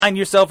Find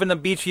yourself in the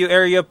Beachview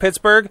area of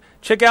Pittsburgh?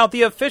 Check out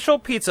the official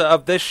pizza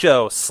of this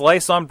show,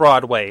 Slice on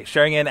Broadway,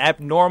 sharing an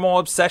abnormal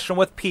obsession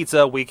with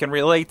pizza we can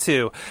relate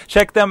to.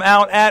 Check them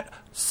out at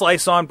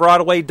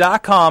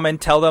sliceonbroadway.com and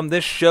tell them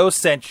this show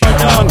sent you.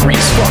 Hungry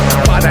as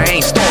fuck, but I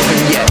ain't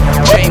starving yet.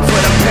 Chain for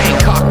the pain,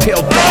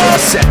 cocktail bar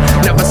set.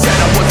 Never said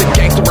I was a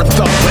gangster or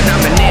thug, but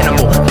I'm an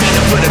animal.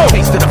 Peanut for the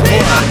taste of the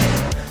blood.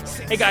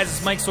 Hey guys,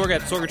 it's Mike Sorg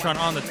at Sorgatron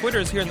on the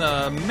Twitters here in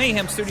the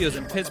Mayhem Studios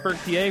in Pittsburgh,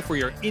 PA for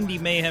your Indy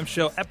Mayhem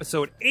Show,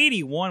 episode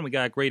 81. We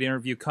got a great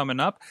interview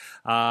coming up.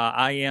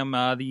 I am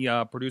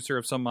the producer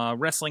of some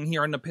wrestling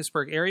here in the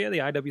Pittsburgh area, the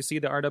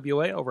IWC, the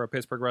RWA, over at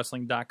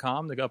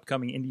PittsburghWrestling.com, the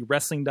upcoming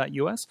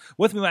IndyWrestling.us.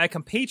 With me, my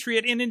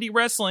compatriot in Indy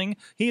Wrestling.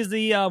 He's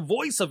the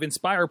voice of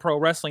Inspire Pro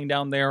Wrestling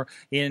down there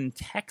in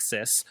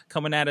Texas,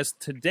 coming at us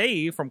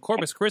today from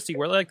Corpus Christi,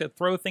 where they like to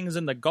throw things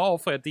in the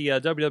Gulf at the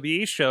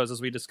WWE shows,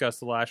 as we discussed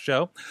the last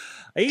show.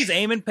 He's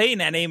Eamon Payton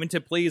at Eamon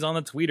to Please on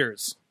the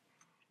tweeters.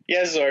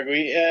 Yes, Zorg.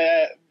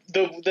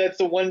 That's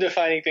the one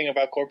defining thing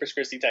about Corpus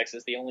Christi,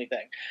 Texas, the only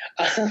thing.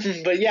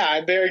 But yeah,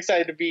 I'm very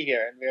excited to be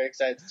here and very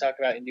excited to talk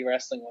about indie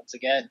wrestling once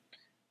again.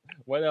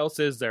 What else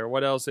is there?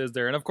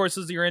 And of course,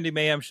 this is your Indie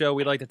Mayhem show.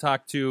 We like to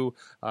talk to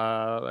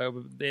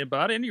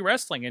about indie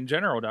wrestling in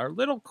general. Our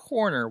little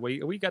corner,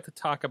 we got to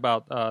talk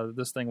about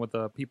this thing with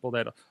the people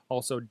that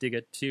also dig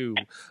it too.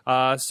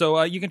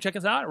 So you can check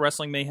us out at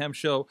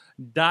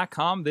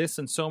WrestlingMayhemShow.com. This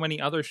and so many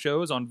other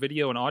shows on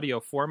video and audio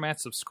format.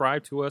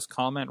 Subscribe to us,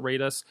 comment,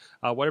 rate us,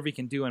 whatever you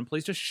can do. And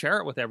please just share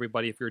it with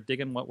everybody if you're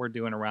digging what we're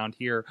doing around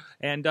here.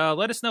 And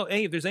let us know,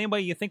 hey, if there's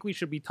anybody you think we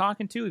should be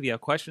talking to, if you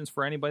have questions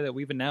for anybody that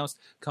we've announced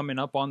coming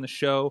up on the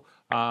show,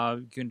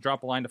 you can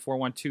drop a line to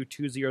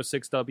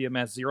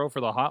 412-206-WMS0 for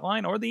the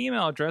hotline or the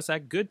email address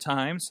at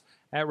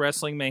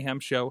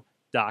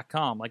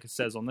goodtimes@WrestlingMayhemShow.com, like it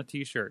says on the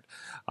t-shirt.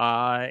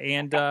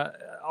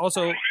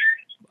 Also,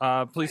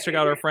 please check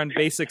out our friend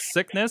Basic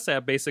Sickness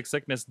at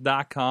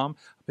BasicSickness.com.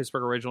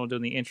 Pittsburgh Original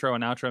doing the intro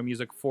and outro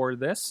music for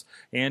this.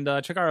 And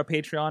check out our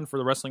Patreon for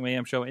the Wrestling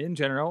Mayhem Show in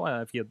general.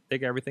 If you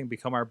dig everything,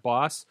 become our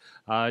boss.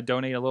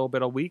 Donate a little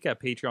bit a week at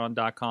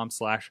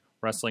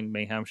patreon.com/Wrestling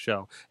Mayhem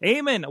Show.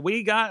 Eamon,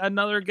 we got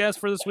another guest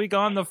for this week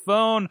on the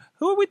phone.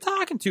 Who are we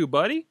talking to,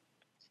 buddy?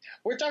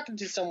 We're talking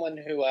to someone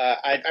who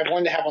I've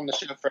wanted to have on the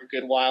show for a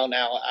good while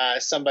now.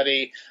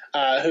 Somebody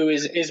who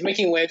is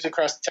making waves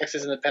across the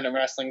Texas independent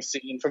wrestling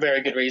scene for very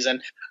good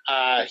reason.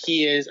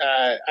 He is,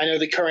 I know,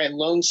 the current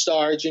Lone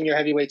Star Junior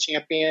Heavyweight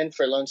Champion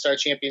for Lone Star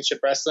Championship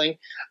Wrestling.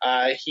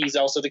 He's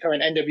also the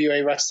current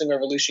NWA Wrestling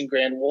Revolution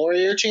Grand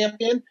Warrior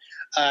Champion.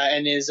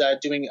 And is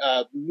doing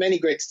many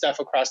great stuff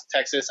across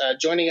Texas.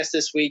 Joining us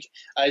this week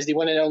is the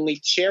one and only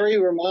Cherry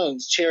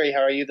Ramons. Cherry, how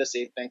are you this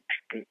evening?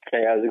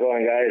 Hey, how's it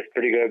going, guys?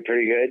 Pretty good.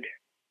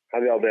 How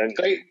have y'all been?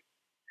 Great.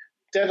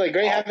 Definitely.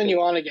 Great having you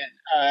on again,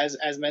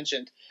 as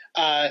mentioned.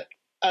 Kind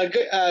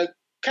of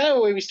the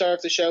way we start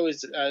off the show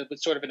is with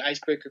sort of an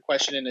icebreaker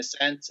question in a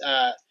sense,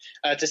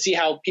 to see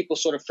how people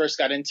sort of first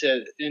got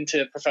into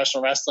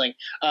professional wrestling.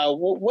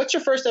 What's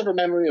your first ever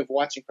memory of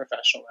watching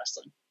professional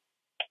wrestling?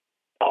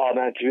 Oh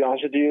man, to be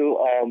honest with you,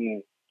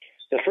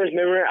 the first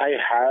memory I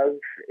have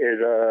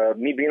is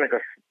me being of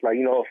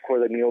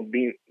course,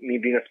 me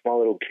being a small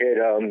little kid.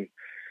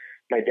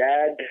 My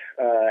dad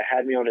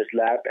had me on his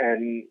lap,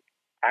 and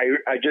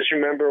I just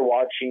remember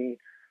watching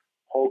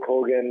Hulk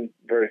Hogan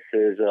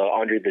versus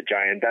Andre the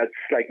Giant. That's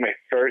like my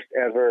first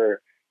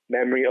ever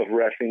memory of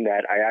wrestling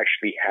that I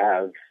actually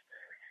have.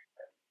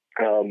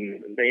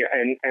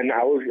 And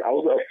I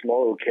was a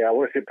small little kid. I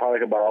want to say probably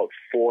like about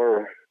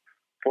 4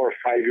 or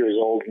 5 years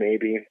old,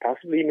 maybe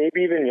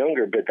even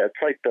younger. But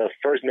that's like the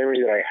first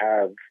memory that I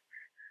have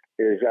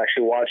is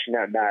actually watching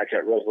that match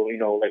at watching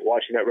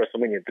that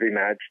WrestleMania 3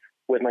 match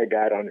with my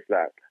dad on his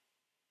lap.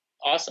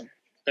 Awesome,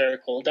 very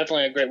cool.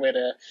 Definitely a great way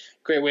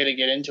to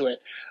get into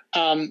it.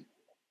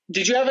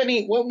 Did you have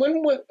any?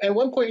 At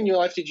one point in your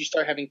life did you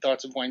start having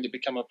thoughts of wanting to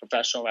become a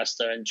professional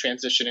wrestler and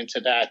transition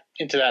into that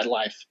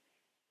life?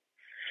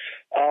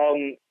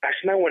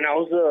 Actually, when I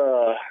was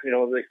the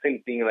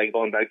same thing, like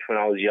going back to when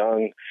I was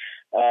young.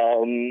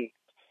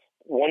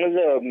 One of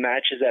the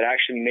matches that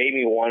actually made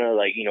me want to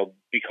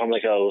become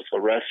like a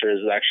wrestler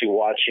is actually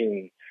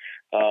watching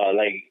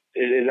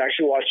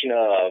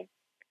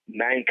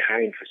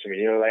Mankind for some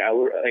reason. I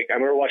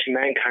remember watching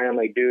Mankind. I'm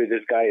like, dude,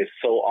 this guy is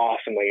so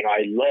awesome.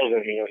 I love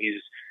him.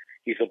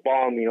 He's a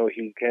bomb.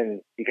 He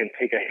can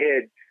take a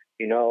hit.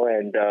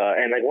 And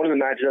like one of the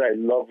matches that I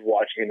loved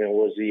watching him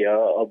was the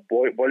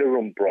Boiler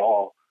Room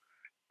Brawl.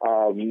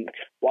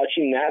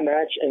 Watching that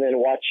match and then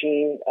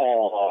watching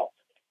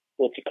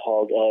what's it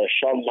called?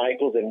 Shawn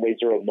Michaels and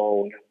Razor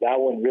Ramon. That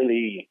one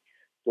really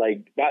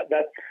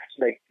that's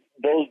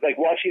those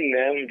watching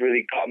them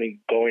really got me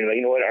going.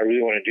 You know what? I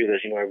really want to do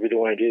this. I really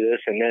want to do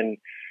this. And then,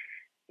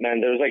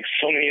 man, there was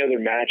so many other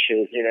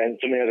matches, and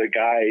so many other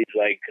guys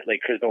like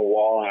Chris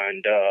Benoit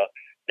and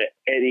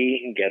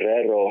Eddie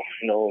Guerrero.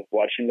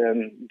 Watching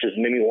them just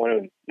made me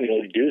want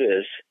to do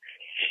this.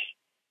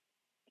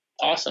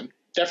 Awesome.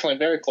 Definitely.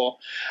 Very cool.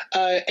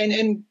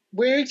 And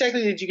where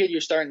exactly did you get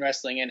your start in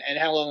wrestling, and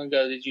how long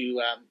ago did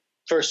you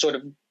first sort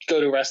of go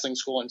to wrestling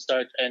school and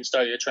start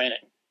your training?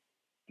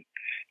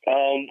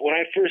 When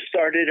I first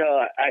started,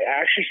 I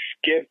actually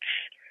skipped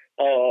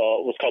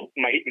what's called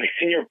my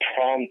senior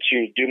prom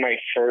to do my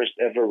first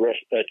ever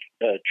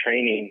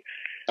training.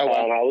 Oh,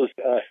 wow.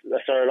 I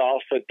started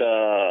off with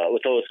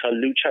what was called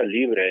Lucha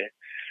Libre.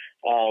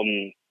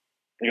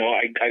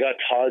 I got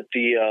taught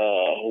the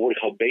what we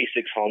call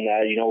basics on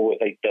that. With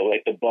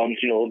the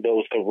bumps,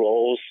 the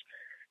rolls.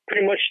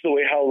 Pretty much the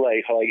way how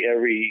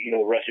every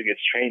wrestler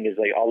gets trained is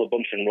like all the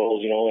bumps and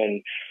rolls.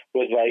 And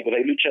with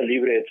Lucha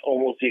Libre, it's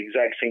almost the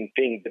exact same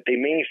thing, but they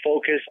mainly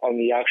focus on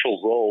the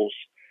actual rolls.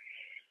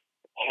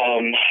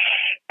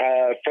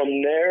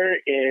 From there,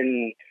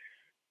 in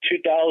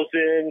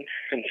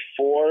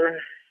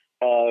 2004,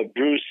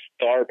 Bruce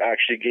Tharp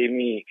actually gave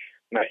me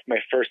my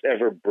first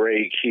ever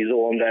break. He's the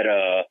one that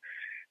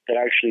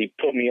actually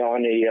put me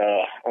on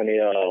a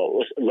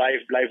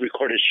live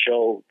recorded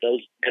show that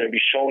was going to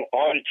be shown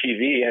on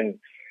TV, and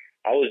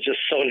I was just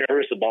so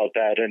nervous about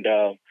that. And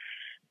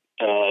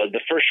the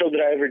first show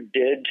that I ever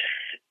did,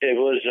 it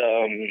was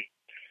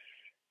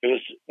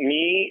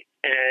me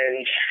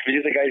and the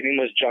other guy's name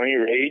was Johnny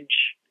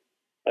Rage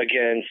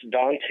against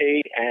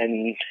Dante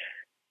and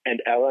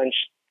Alan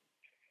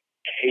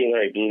Taylor,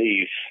 I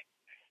believe.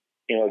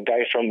 A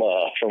guy from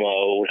what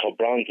we call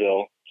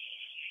Bronzeville.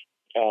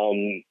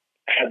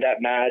 Had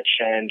that match,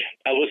 and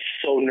I was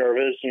so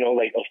nervous.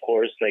 Of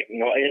course,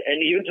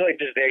 and even to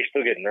this day, I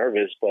still get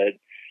nervous. But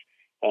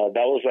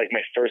that was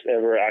my first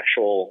ever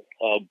actual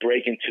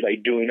break into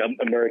doing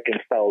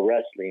American style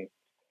wrestling.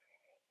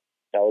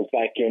 That was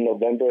back in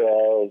November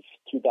of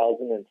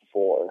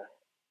 2004.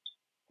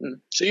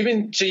 So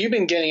you've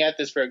been getting at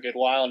this for a good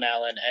while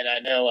now, and I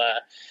know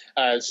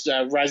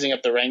rising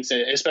up the ranks,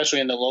 especially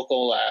in the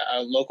local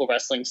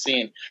wrestling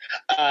scene.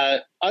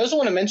 I also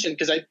want to mention,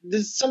 because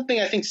this is something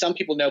I think some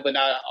people know, but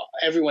not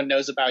everyone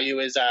knows about you.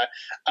 Is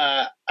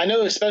I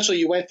know especially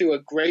you went through a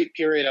great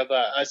period of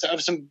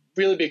some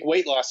really big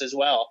weight loss as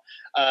well.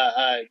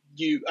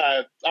 You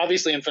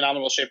obviously in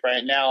phenomenal shape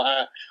right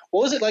now.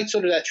 What was it like,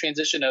 sort of that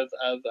transition of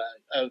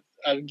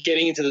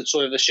getting into the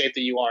sort of the shape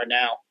that you are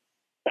now?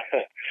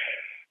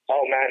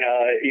 Oh man,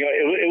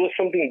 it was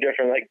something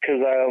different. Because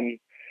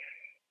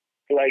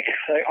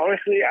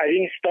honestly, I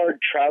didn't start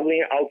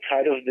traveling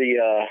outside of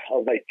the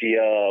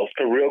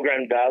Rio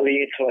Grande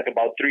Valley until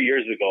about 3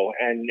 years ago,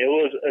 and it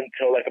was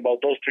until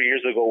about those 3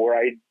 years ago where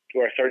I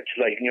started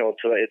to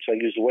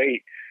lose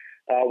weight.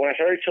 When I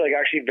started to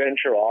actually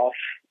venture off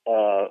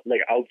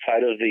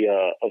outside of the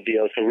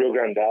Rio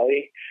Grande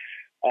Valley,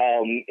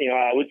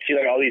 I would see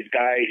all these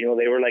guys. They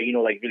were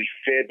really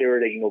fit. They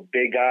were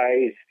big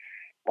guys.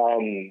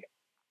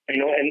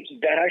 And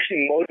that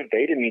actually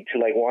motivated me to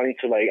wanting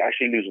to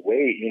actually lose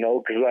weight,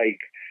 because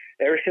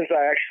ever since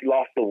I actually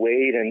lost the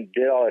weight and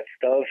did all that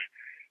stuff,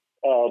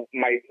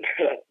 my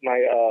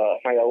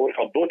what we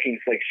call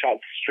bookings shot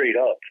straight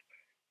up,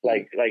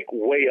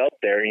 way up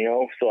there,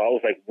 So I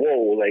was like,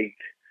 whoa,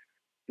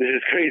 this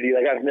is crazy.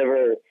 I've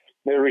never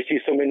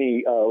received so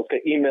many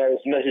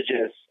emails,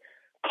 messages,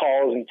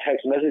 calls, and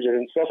text messages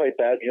and stuff like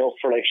that,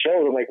 for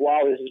shows. I'm like,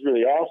 wow, this is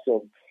really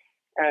awesome,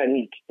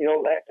 and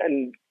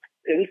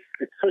and it's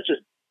such a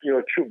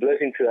true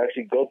blessing to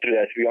actually go through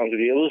that. To be honest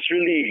with you, it was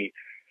really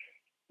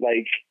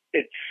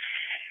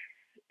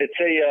it's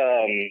a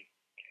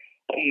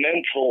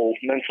mental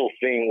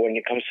thing when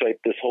it comes to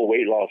this whole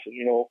weight loss.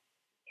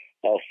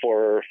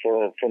 For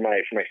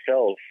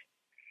myself.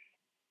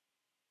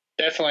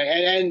 Definitely,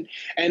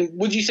 and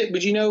would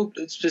you know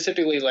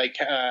specifically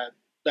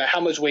how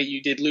much weight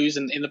you did lose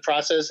in the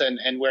process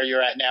and where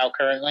you're at now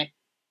currently?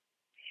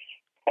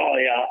 Oh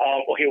yeah.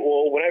 Okay.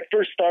 Well, when I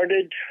first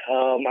started,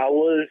 I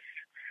was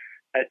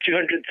at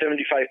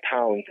 275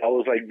 pounds. I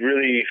was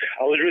really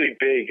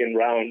big and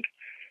round.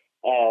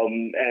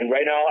 And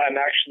right now I'm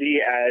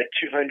actually at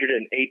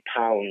 208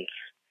 pounds.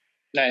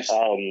 Nice.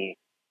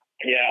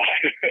 Yeah.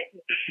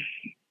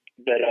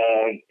 But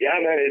yeah,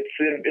 man, it's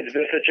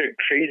been such a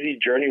crazy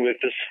journey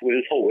with this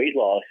whole weight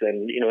loss,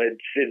 and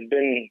it's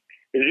been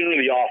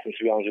really awesome,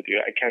 to be honest with you.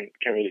 I can't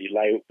really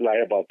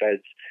lie about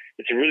that.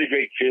 It's a really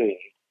great feeling.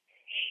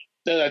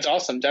 No, that's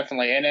awesome,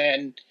 definitely,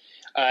 and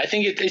I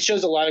think it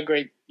shows a lot of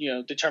great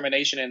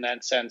determination in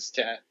that sense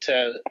to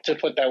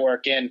put that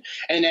work in,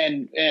 and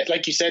then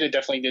like you said, it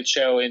definitely did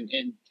show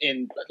in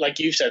like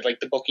you said,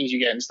 the bookings you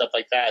get and stuff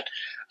like that.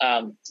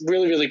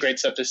 Really, really great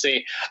stuff to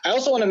see. I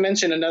also want to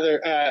mention another.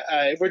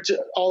 We're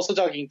also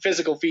talking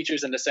physical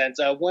features in a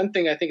sense. One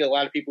thing I think a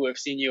lot of people who have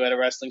seen you at a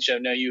wrestling show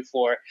know you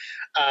for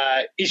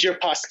is your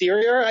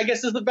posterior, I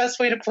guess is the best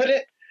way to put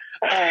it.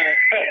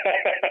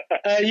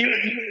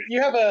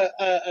 You have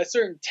a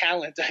certain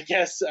talent, I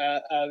guess,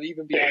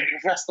 even beyond your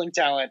wrestling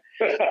talent,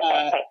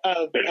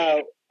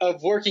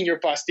 of working your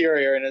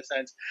posterior in a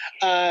sense.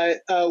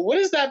 What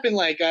has that been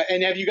like?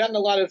 And have you gotten a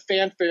lot of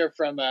fanfare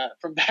from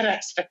that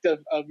aspect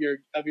of your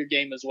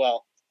game as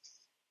well?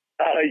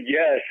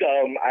 Yes,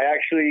 I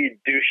actually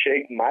do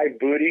shake my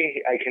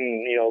booty. I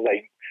can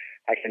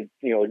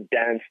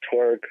dance,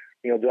 twerk,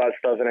 do that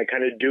stuff, and I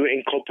kind of do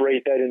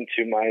incorporate that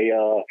into my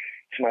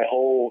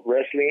whole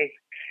wrestling.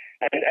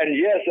 And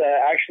yes,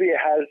 actually, it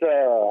has.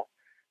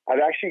 I've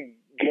actually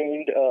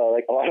gained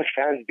like a lot of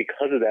fans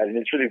because of that, and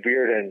it's really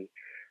weird and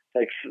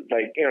like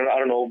I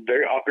don't know,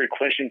 very awkward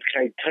questions.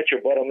 Can I touch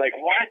your butt? I'm like,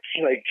 what?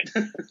 Like,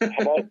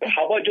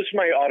 how about just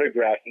my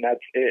autograph and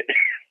that's it?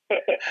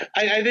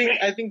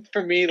 I think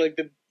for me, like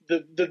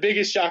the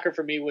biggest shocker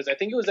for me was, I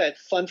think it was at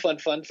Fun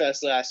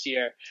Fest last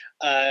year.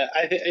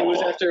 It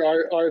was after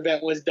our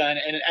event was done,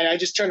 and I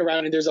just turned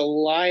around and there's a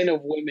line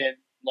of women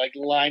like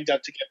lined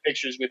up to get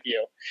pictures with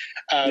you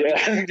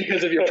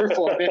because of your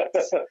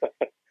performance.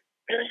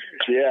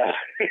 Yeah.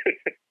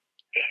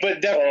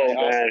 But definitely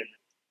awesome.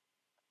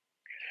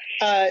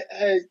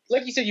 Man.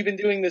 Like you said, you've been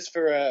doing this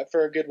for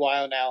a good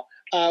while now.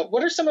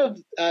 What are some of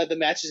the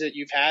matches that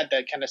you've had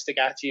that kind of stick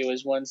out to you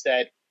as ones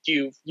that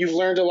you've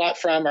learned a lot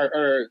from,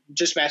 or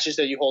just matches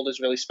that you hold as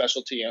really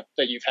special to you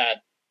that you've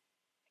had?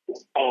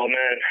 Oh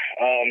man,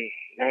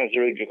 that was a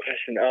really good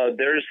question.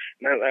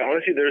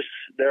 Honestly,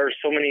 there are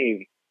so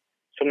many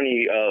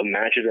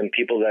matches and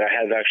people that I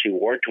have actually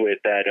worked with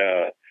that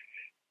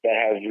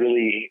have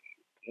really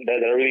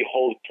that really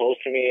hold close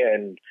to me,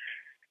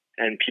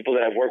 and people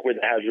that I've worked with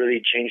have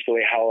really changed the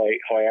way how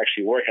I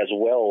actually work as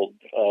well,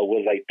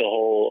 with like the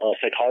whole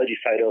psychology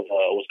side of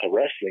what's called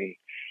wrestling.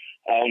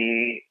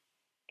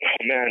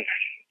 Oh man,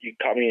 you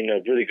caught me in a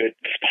really good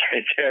spot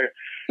right there.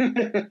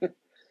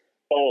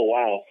 Oh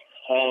wow.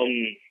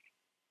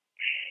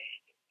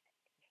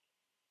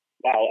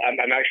 Wow,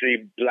 I'm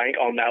actually blank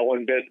on that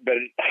one bit, but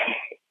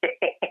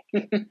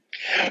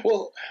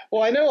well,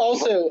 I know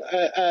also,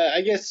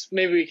 I guess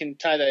maybe we can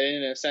tie that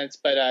in a sense,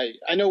 but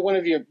I know one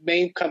of your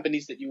main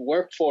companies that you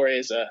work for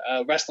is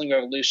Wrestling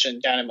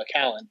Revolution down in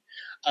McAllen.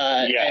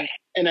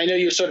 And I know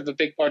you're sort of a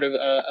big part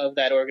of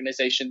that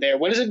organization there.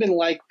 What has it been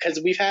like? Because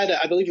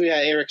I believe we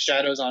had Eric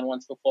Stratos on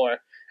once before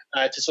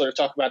to sort of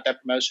talk about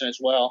that promotion as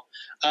well.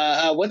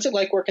 What's it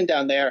like working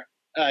down there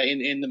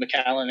in the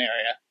McAllen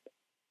area?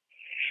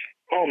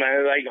 Oh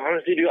man, like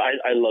honestly, dude,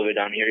 I love it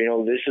down here. You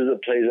know, this is a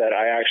place that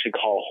I actually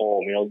call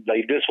home. You know,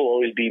 like this will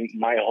always be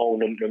my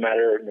home, no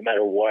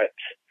matter what.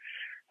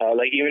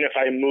 Like even if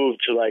I move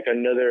to like a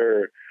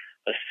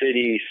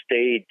city,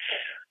 state,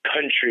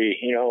 country,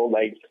 you know,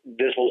 like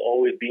this will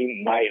always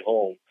be my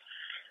home.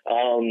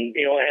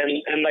 You know,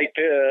 and like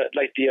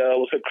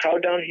the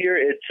crowd down here,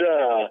 it's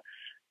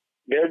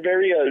they're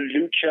very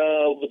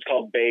lucha, what's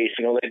called base.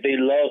 You know, like they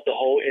love the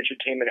whole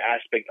entertainment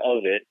aspect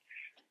of it.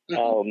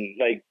 Mm-hmm.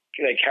 Like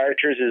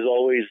characters is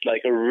always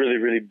like a really,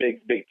 really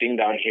big thing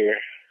down here.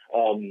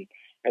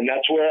 And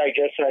that's where I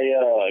guess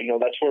you know,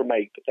 that's where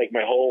my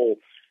whole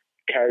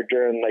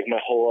character and like my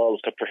whole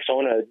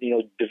persona, you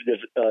know,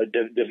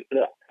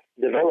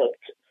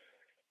 developed.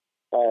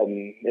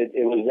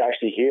 It was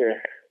actually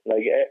here.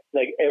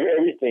 Like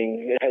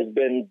everything has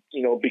been,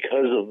 you know,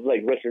 because of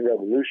like Wrestling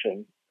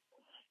Revolution.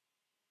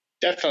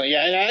 Definitely,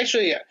 yeah. And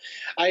actually,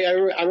 I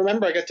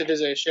remember I got to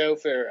visit a show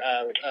for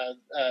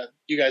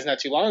you guys not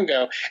too long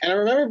ago, and I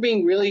remember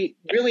being really,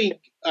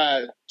 really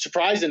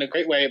surprised in a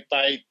great way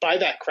by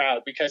that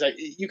crowd, because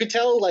you could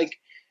tell like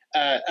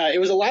it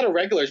was a lot of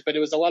regulars, but it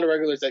was a lot of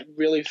regulars that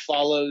really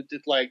followed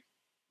like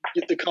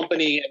the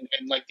company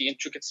and like the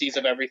intricacies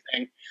of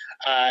everything,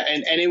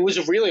 and it was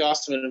a really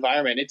awesome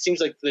environment. It seems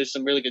like there's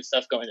some really good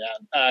stuff going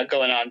on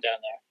down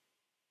there.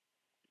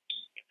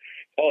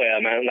 Oh yeah,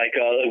 man! Like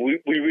we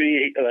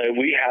really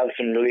we have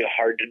some really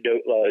hard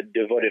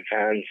devoted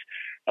fans.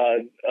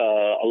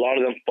 A lot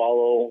of them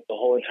follow the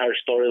whole entire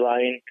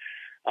storyline.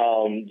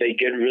 They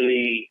get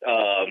really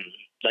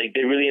like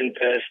they really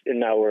invest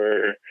in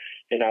our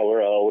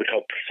what we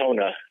call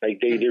persona. Like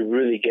they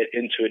really get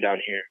into it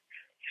down here.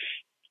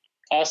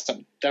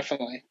 Awesome,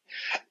 definitely.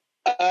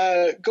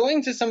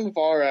 Going to some of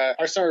our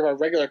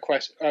regular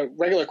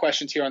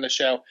questions here on the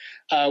show.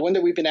 One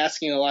that we've been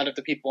asking a lot of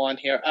the people on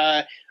here.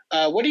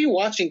 What are you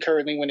watching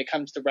currently when it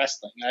comes to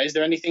wrestling? Is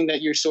there anything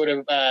that you're sort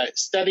of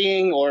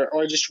studying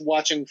or just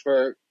watching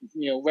for,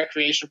 you know,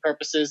 recreation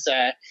purposes?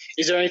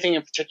 Is there anything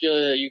in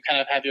particular that you kind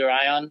of have your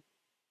eye on?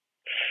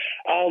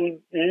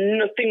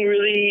 Nothing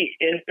really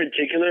in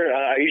particular.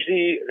 I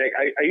usually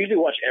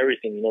watch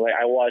everything. You know, like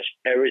I watch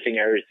everything.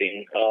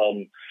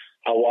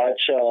 I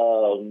watch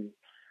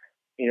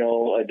you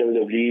know,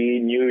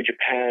 WWE, New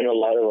Japan, a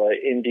lot of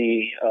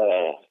Indy,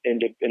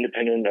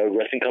 independent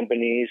wrestling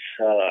companies.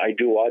 I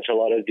do watch a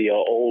lot of the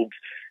old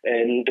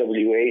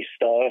NWA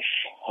stuff.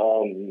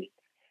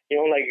 You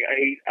know, like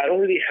I don't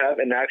really have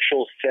an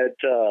actual set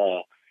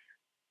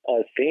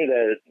thing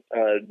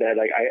that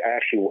like I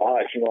actually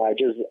watch. You know,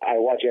 I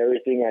watch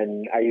everything,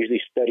 and I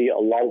usually study a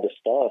lot of the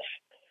stuff.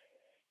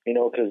 You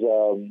know, because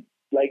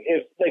like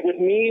with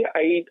me,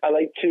 I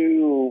like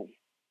to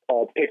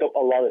pick up a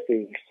lot of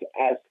things,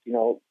 as you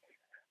know,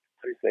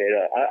 how do you say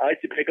it? I like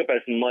to pick up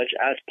as much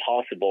as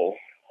possible.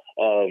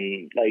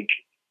 Like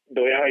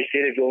the way how I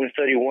say it, if you only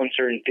study one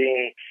certain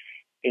thing,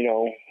 you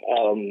know,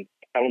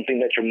 I don't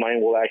think that your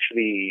mind will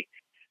actually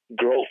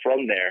grow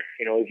from there.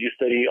 You know, if you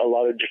study a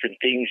lot of different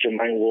things, your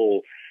mind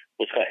will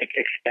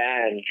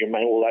expand. Your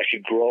mind will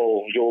actually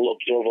grow. You'll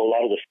absorb a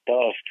lot of the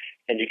stuff,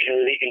 and you can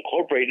really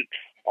incorporate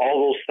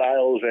all those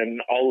styles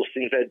and all those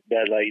things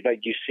that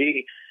you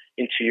see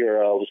into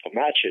your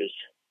matches.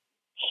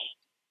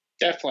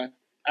 Definitely.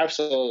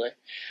 Absolutely.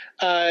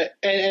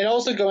 And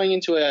also going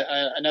into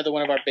another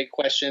one of our big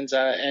questions,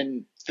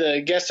 and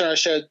the guests on our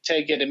show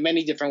take it in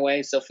many different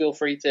ways, so feel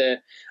free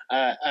to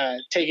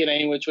take it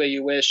any which way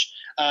you wish.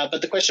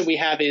 But the question we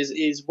have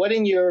is what,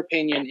 in your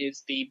opinion,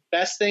 is the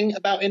best thing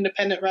about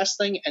independent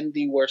wrestling and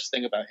the worst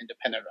thing about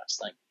independent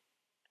wrestling?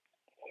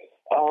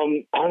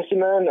 Honestly,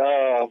 man,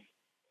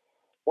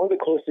 one of the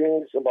coolest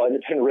things about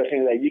independent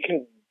wrestling is that you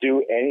can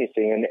do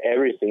anything and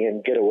everything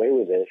and get away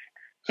with it.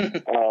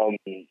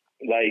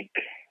 Like,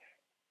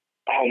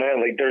 oh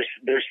man, like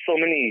there's so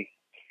many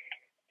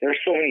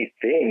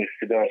things,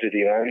 to be honest with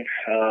you, man.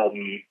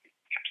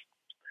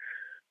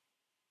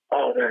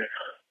 Oh man,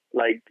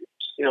 like,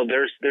 you know,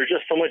 there's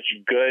just so much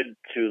good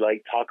to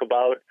like talk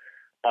about.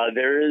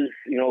 There is,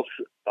 you know,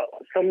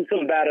 some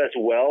bad as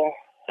well.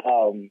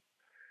 Oh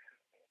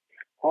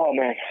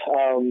man.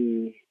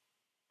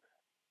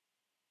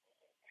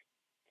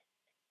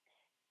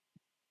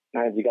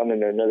 Man, you got me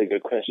another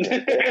good question. I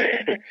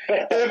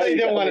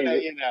don't want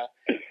to, you know.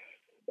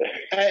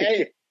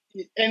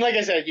 And like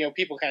I said, you know,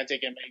 people kind of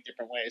take it in many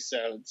different ways.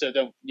 So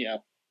don't, you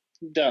know,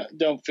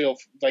 don't feel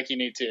like you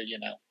need to, you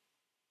know,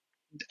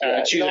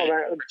 choose. No,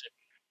 man.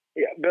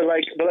 Yeah, but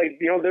like,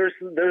 you know, there's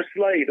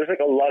like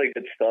a lot of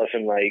good stuff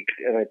in like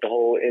the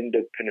whole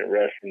independent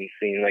wrestling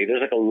scene. Like,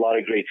 there's like a lot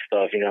of great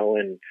stuff, you know,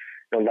 and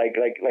you know, like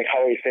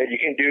how I said, you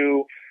can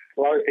do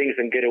a lot of things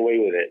and get away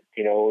with it,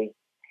 you know.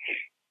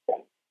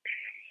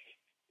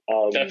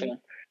 Definitely.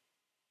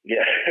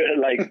 Yeah,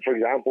 like for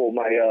example,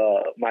 my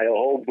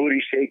whole booty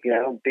shaking.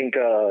 I don't think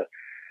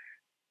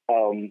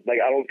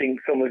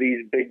some of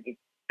these big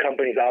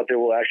companies out there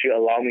will actually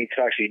allow me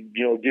to actually,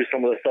 you know, do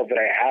some of the stuff that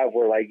I have.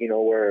 Where like, you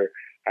know, where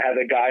I have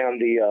a guy on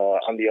the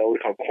old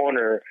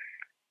corner,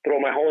 throw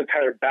my whole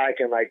entire back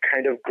and like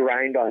kind of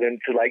grind on him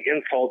to like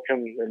insult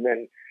him, and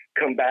then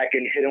come back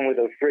and hit him with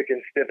a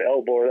freaking stiff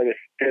elbow or like a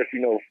stiff,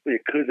 you know,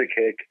 Yakuza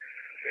kick.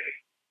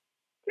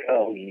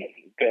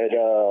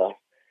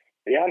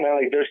 Yeah, man,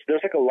 like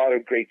there's like a lot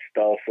of great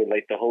stuff with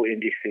like the whole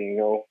indie scene, you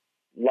know,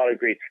 a lot of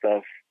great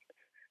stuff.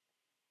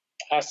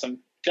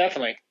 Awesome,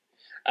 definitely,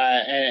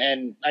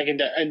 and I can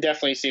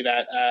definitely see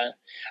that.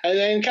 And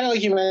then kind of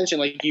like you mentioned,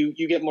 like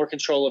you get more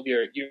control of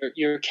your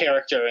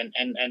character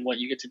and what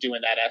you get to do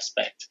in that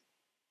aspect.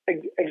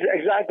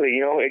 Exactly,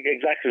 you know,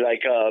 exactly.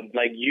 Like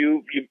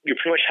you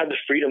pretty much have the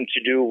freedom to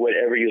do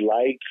whatever you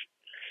like.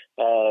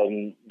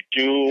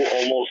 Do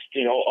almost,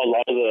 you know, a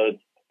lot of the,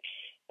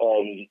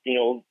 you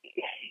know,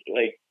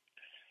 like,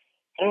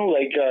 I don't know,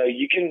 like,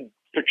 you can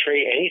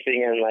portray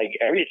anything and like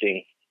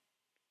everything.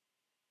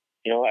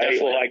 You know, I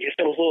guess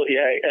it also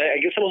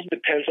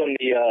depends on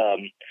the,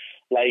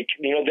 like,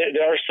 you know,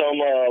 there are some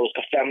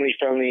family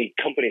friendly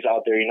companies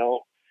out there, you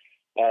know.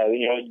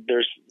 You know,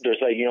 there's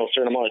like, you know, a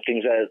certain amount of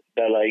things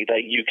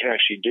that you can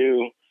actually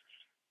do.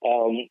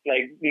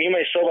 Like me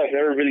myself, I've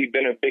never really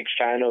been a big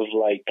fan of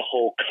like the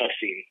whole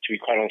cussing, to be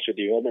quite honest with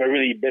you. I've never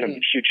really been a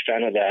huge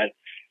fan of that.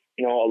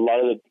 You know, a lot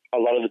of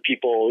the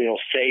people, you know,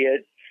 say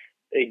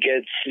it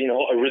gets, you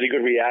know, a really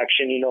good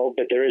reaction, you know,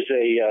 but there is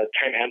a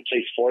time and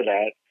place for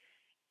that.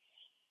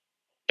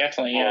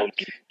 Definitely, yeah.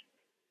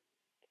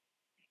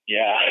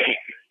 Yeah.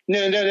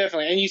 No,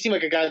 definitely. And you seem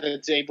like a guy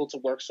that's able to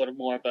work sort of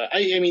more, but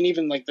I mean,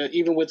 even with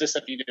the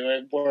stuff you do,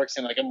 it works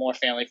in like a more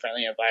family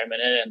friendly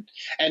environment,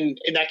 and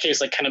in that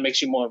case, like kind of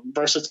makes you more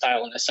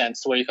versatile in a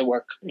sense, to where you can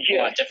work a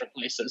lot of different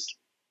places.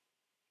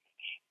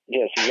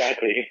 Yes,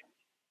 exactly.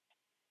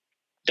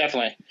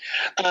 Definitely.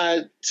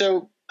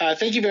 So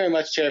thank you very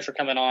much, Cherry, for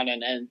coming on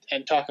and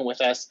talking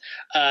with us.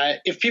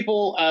 If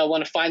people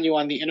want to find you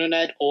on the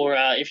internet, or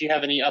if you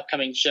have any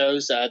upcoming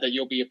shows that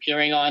you'll be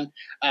appearing on,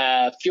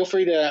 feel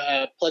free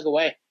to plug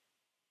away.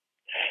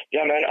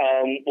 Yeah, man.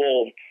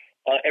 Well,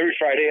 every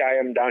Friday I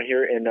am down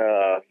here at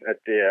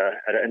the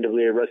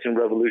NWA Wrestling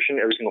Revolution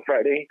every single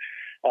Friday.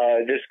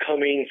 This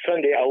coming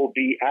Sunday I will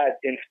be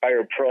at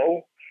Inspire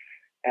Pro,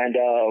 and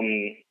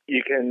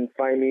you can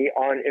find me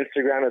on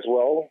Instagram as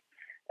well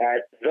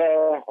at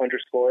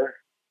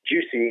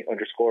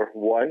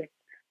 _juicy_1,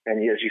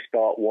 and as you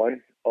spell it,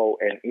 1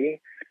 ONE.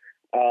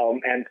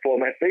 And for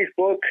my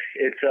Facebook,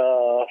 it's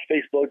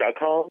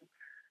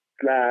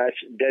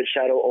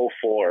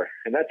facebook.com/DeadShadow04,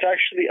 and that's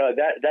actually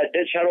that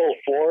Dead Shadow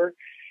 04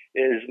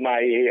 is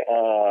my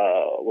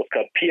what's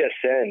called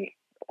PSN,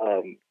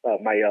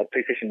 my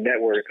PlayStation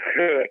Network.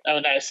 Oh,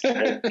 nice.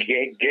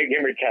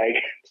 gamer tag.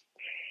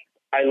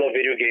 I love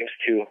video games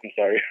too. I'm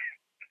sorry.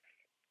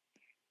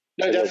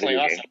 No, definitely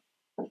awesome.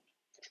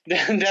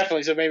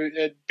 Definitely. So maybe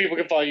people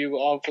can follow you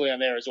hopefully on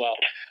there as well.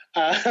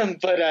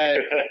 But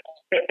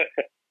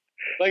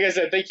like I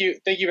said, thank you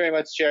very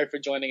much, Cherry, for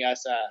joining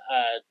us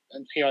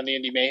here on the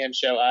Indie Mayhem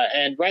show.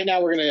 And right now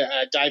we're going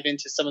to dive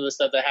into some of the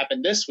stuff that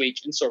happened this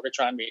week in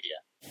Sorgatron Media.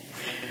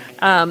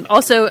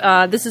 Also,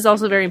 this is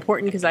also very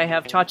important because I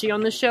have Chachi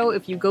on the show.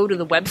 If you go to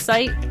the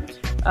website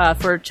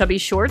for Chubby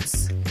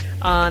Shorts,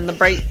 on the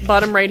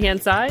bottom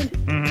right-hand side,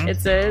 it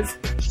says,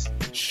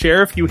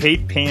 "Share if you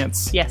hate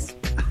pants." Yes.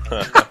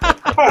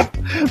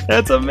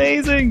 That's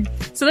amazing.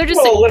 So they're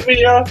just Well, let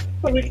me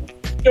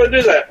go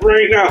do that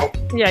right now.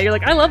 yeah. You're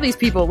like, I love these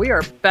people. We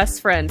are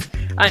best friends.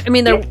 I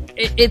mean,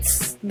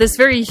 it's this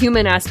very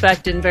human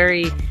aspect and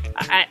very.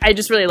 I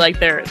just really like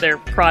their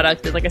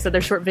product, and like I said, their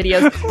short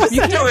videos.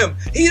 Listen to him.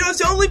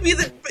 He's only be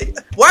the.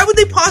 Why would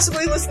they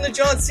possibly listen to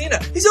John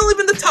Cena? He's only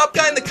been the top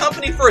guy in the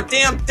company for a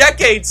damn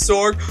decade,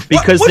 Sorg.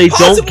 Because what they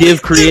don't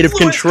give creative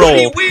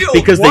control.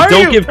 Because they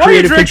don't give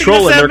creative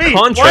control in their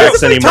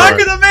contracts anymore. Talk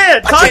to the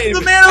man. Talk to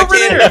the man over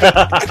there.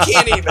 I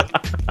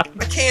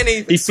can't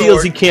even. He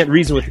feels he can't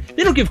reason with.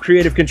 They don't give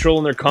creative control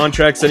in their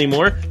contracts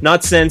anymore.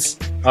 Not since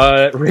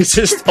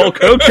racist Hulk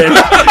Hogan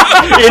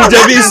in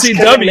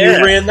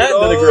WCW ran that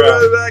into the ground.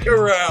 Back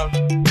around.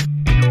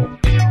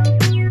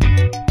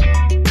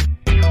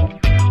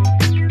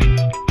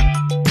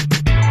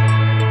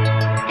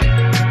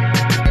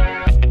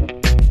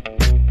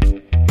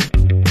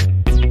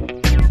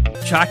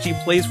 Chachi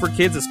Plays for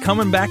Kids is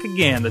coming back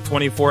again, the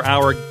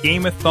 24-hour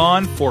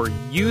game-a-thon for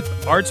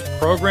youth arts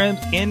programs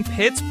in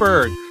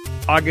Pittsburgh.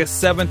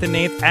 August 7th and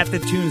 8th at the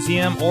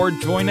Toonseum, or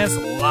join us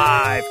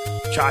live.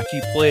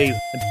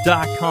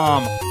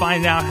 ChachiPlays.com.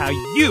 Find out how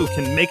you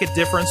can make a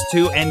difference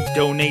too and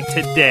donate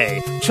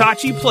today.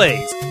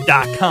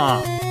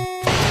 ChachiPlays.com.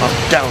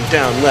 Up, down,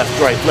 down,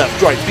 left, right,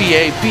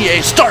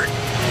 BA, start!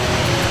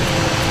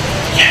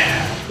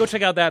 Go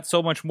check out that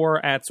so much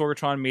more at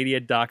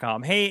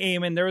SorgatronMedia.com. Hey,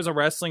 Eamon, there was a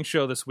wrestling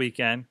show this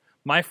weekend.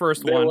 My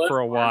first one for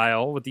a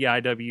while with the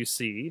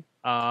IWC.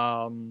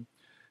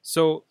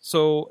 So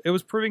it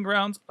was Proving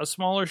Grounds, a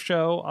smaller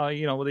show.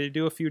 They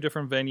do a few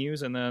different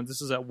venues, and then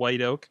this is at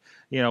White Oak.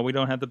 We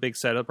don't have the big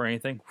setup or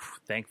anything,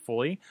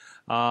 thankfully.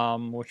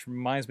 Which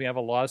reminds me, I have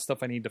a lot of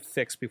stuff I need to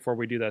fix before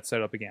we do that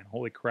setup again.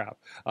 Holy crap!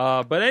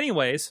 But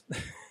anyways.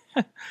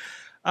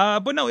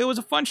 But no, it was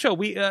a fun show.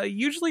 We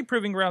usually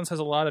Proving Grounds has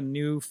a lot of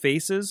new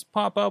faces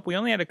pop up. We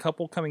only had a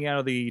couple coming out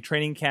of the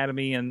training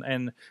academy,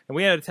 and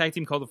we had a tag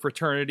team called the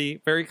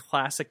Fraternity, very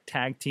classic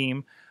tag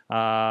team.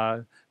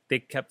 They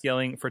kept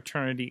yelling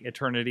 "Fraternity,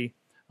 Eternity,"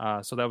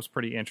 so that was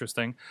pretty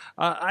interesting.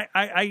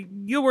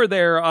 You were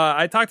there.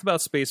 I talked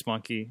about Space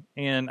Monkey,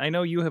 and I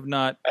know you have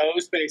not. Oh,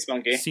 Space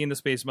Monkey. Seen the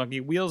Space Monkey.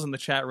 Wheels in the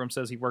chat room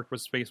says he worked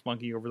with Space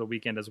Monkey over the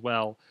weekend as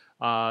well.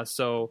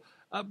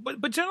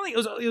 But generally, it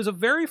was a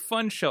very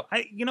fun show.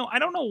 I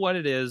don't know what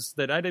it is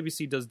that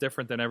IWC does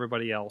different than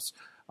everybody else.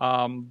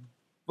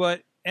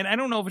 And I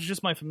don't know if it's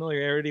just my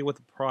familiarity with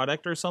the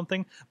product or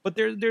something, but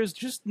there's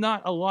just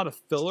not a lot of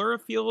filler.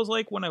 It feels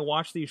like when I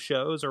watch these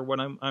shows or when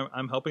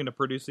I'm helping to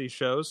produce these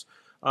shows,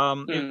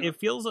 it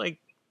feels like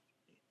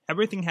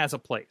everything has a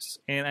place,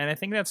 and I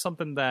think that's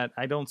something that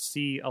I don't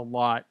see a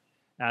lot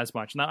as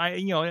much. Now,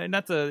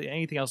 not to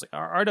anything else.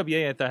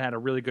 RWA I thought had a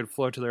really good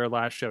flow to their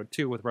last show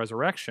too with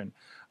Resurrection,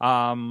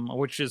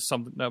 which is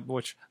something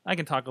which I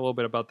can talk a little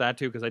bit about that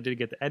too because I did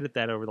get to edit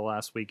that over the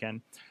last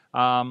weekend.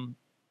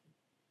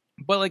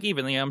 But like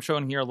evenly, I'm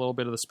showing here a little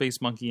bit of the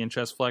Space Monkey and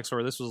Chest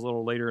Flexor. This was a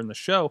little later in the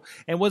show,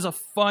 and was a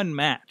fun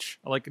match,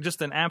 like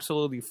just an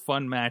absolutely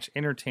fun match,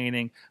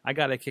 entertaining. I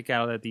got a kick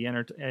out of it the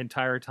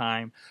entire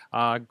time.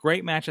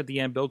 Great match at the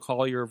end. Bill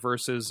Collier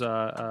versus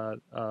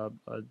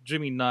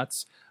Jimmy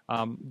Nuts.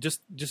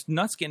 Just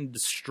Nuts getting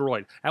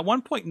destroyed. At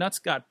one point, Nuts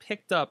got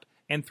picked up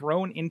and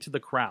thrown into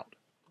the crowd,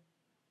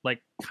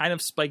 like kind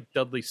of Spike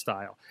Dudley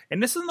style.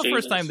 And this isn't the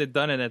first time they've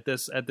done it at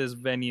this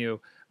venue.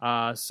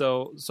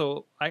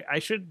 So I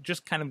should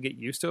just kind of get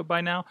used to it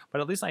by now.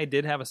 But at least I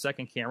did have a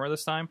second camera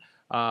this time.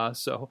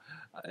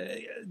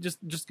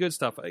 Just good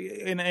stuff.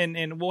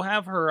 And we'll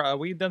have her.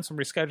 We've done some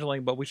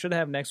rescheduling, but we should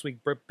have next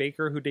week Britt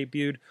Baker, who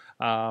debuted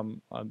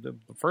the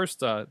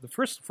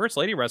first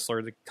lady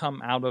wrestler to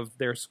come out of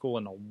their school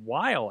in a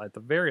while, at the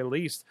very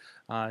least.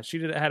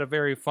 She had a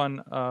very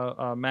fun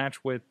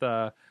match with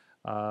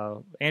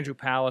Andrew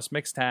Palace,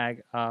 mixed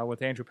tag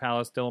with Andrew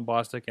Palace, Dylan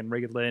Bostic, and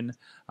Regan Lynn.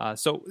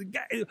 So,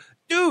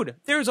 dude,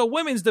 there's a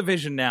women's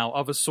division now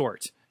of a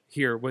sort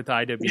here with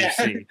IWC.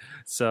 Yeah.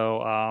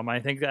 So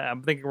I'm thinking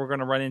we're going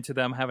to run into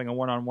them having a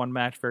one-on-one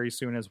match very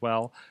soon as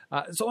well.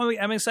 So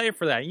I'm excited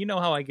for that. You know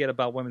how I get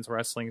about women's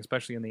wrestling,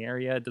 especially in the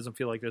area. It doesn't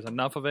feel like there's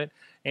enough of it.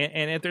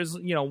 And if there's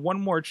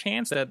one more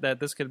chance that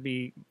this could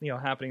be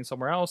happening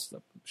somewhere else,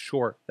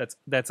 sure,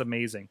 that's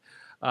amazing.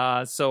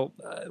 So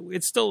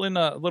it's still in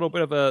a little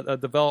bit of a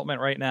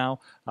development right now.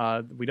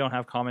 We don't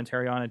have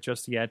commentary on it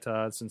just yet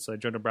since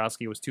Joe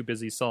Dabrowski was too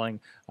busy selling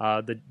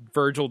the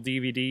Virgil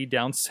DVD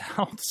down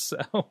south. So,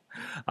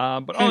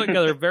 but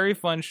altogether, very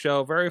fun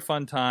show, very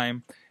fun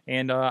time.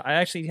 And I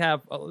actually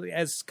have,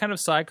 as kind of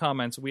side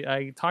comments,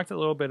 I talked a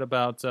little bit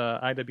about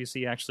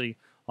IWC actually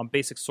on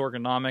Basic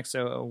Sorgonomics,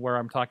 where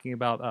I'm talking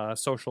about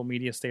social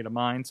media state of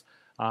minds.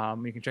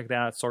 You can check that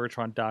out at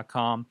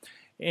Sorgatron.com.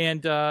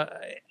 And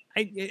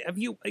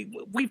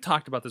we've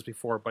talked about this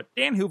before, but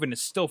Dan Hooven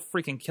is still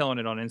freaking killing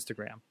it on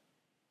Instagram.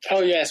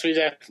 Oh yes,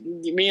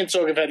 me and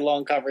Sorg have had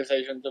long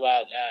conversations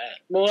about,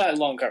 not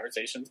long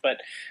conversations, but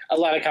a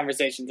lot of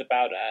conversations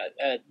about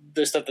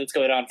the stuff that's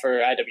going on for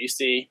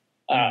IWC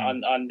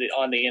on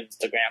the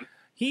Instagram.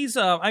 He's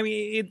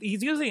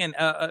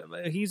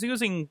he's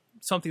using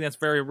something that's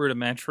very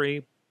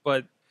rudimentary,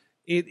 but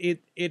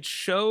it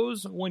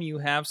shows when you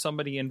have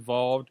somebody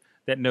involved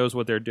that knows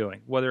what they're doing,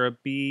 whether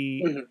it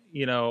be,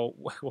 you know,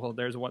 well,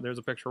 there's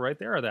a picture right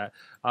there of that.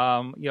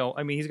 You know,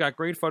 I mean, he's got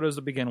great photos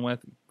to begin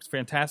with,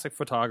 fantastic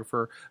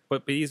photographer,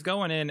 but he's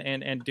going in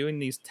and doing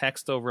these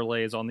text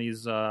overlays on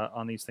these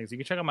things. You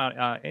can check them out,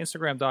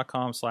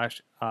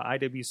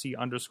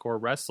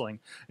 Instagram.com/IWC_wrestling,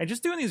 and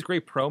just doing these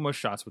great promo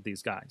shots with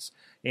these guys,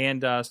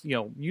 and you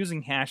know,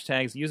 using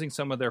hashtags, using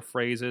some of their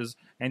phrases,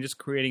 and just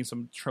creating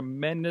some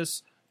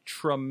tremendous,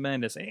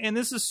 and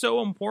this is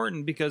so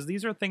important because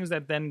these are things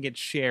that then get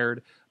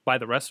shared by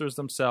the wrestlers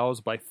themselves,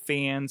 by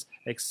fans,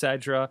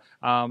 etc.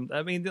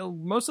 I mean,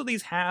 most of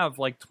these have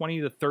like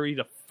 20 to 30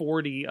 to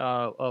 40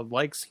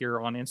 likes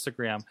here on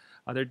Instagram.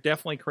 They're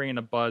definitely creating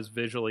a buzz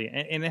visually,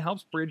 and it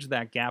helps bridge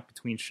that gap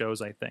between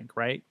shows, I think,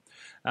 right?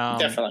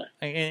 Definitely,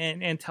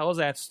 and tells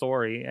that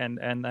story,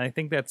 and I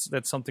think that's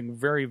something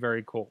very,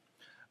 very cool.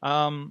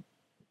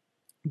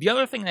 The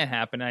other thing that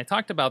happened, and I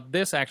talked about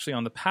this actually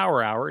on the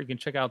Power Hour. You can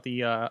check out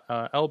the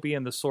LB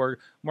and the Sorg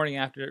morning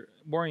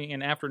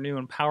and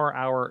afternoon Power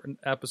Hour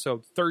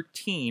episode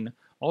 13,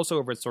 also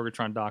over at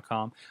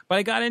Sorgatron.com. But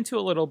I got into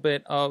a little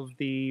bit of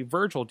the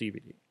Virgil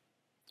DVD,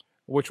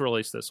 which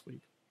released this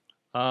week.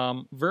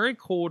 Very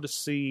cool to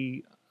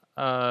see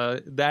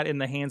that in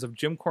the hands of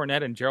Jim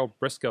Cornette and Gerald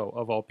Briscoe,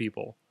 of all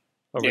people,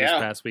 over this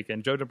past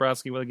weekend. Joe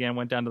Dabrowski again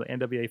went down to the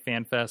NWA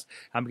Fan Fest.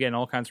 I'm getting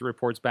all kinds of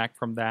reports back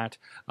from that.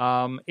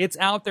 It's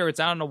out there. It's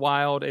out in the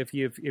wild. If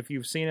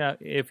you've seen it,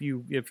 if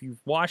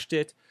you've watched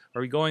it,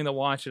 or you're going to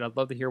watch it, I'd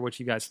love to hear what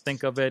you guys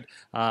think of it.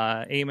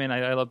 Eamon,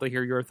 I'd love to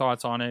hear your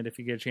thoughts on it if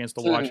you get a chance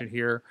to watch it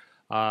here.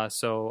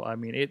 So I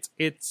mean, it's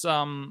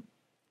something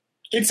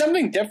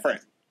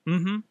different.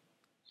 Mm-hmm.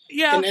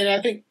 Yeah,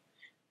 and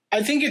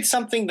I think it's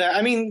something that,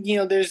 I mean, you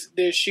know, there's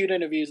shoot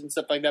interviews and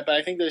stuff like that, but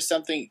I think there's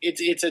something,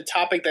 it's a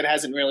topic that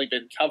hasn't really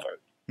been covered.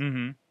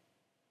 Mm-hmm.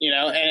 You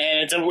know,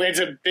 and it's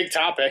a big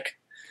topic.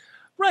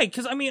 Right,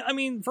 because I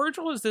mean,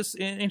 Virgil is this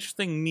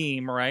interesting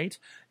meme, right?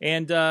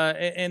 And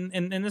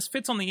this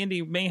fits on the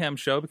Indy Mayhem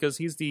show because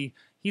he's the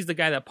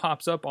guy that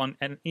pops up on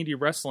Indie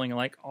Wrestling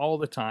like all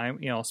the time.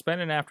 You know, spend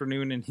an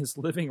afternoon in his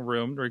living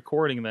room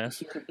recording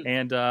this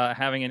and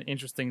having an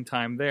interesting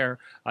time there.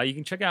 You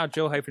can check out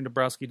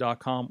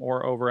joe-dabrowski.com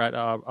or over at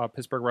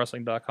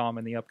pittsburghwrestling.com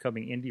and the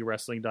upcoming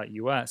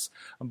indiewrestling.us.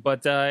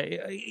 But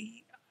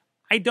I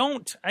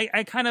got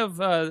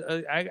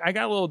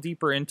a little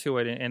deeper into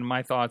it and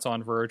my thoughts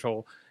on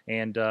Virgil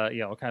and you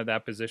know, kind of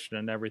that position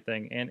and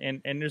everything.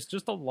 And there's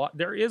just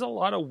there is a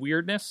lot of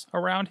weirdness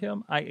around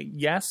him.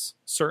 Yes,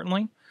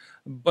 certainly.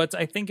 But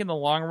I think in the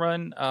long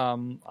run,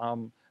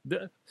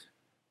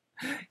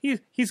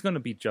 he's going to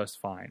be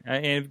just fine.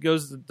 And if you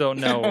guys don't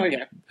know,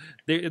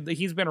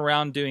 he's been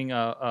around doing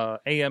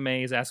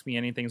AMAs, Ask Me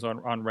Anythings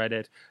on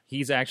Reddit.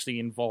 He's actually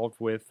involved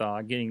with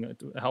getting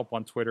help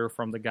on Twitter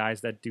from the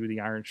guys that do the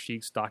Iron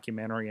Sheiks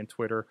documentary on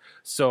Twitter.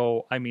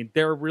 So, I mean,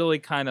 they're really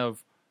kind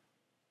of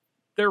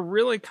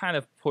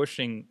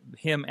pushing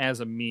him as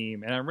a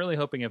meme. And I'm really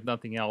hoping, if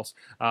nothing else,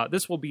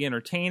 this will be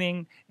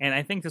entertaining. And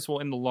I think this will,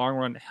 in the long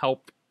run,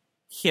 help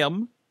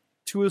him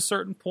to a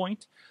certain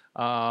point.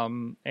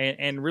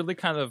 And really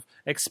kind of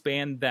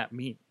expand that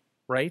meme,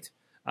 right?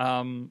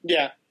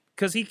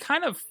 Because he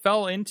kind of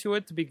fell into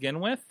it to begin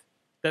with,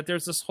 that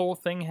there's this whole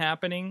thing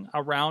happening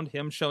around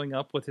him showing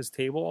up with his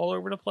table all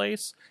over the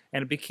place,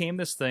 and it became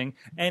this thing.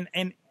 And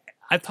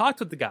I've talked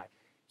with the guy.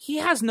 He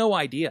has no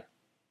idea.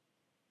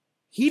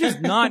 He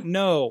does not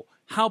know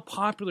how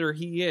popular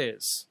he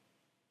is,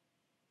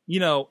 you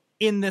know,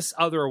 in this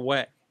other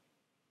way.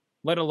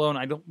 Let alone,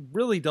 I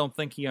really don't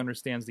think he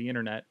understands the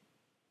internet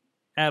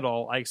at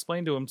all. I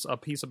explained to him a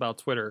piece about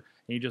Twitter,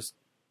 and he just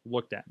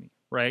looked at me,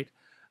 right?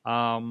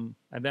 And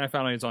then I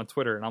found out he was on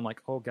Twitter, and I'm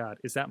like, oh God,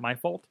 is that my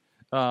fault?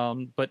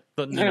 But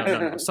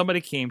no. Somebody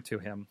came to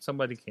him.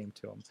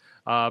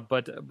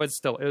 But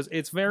still,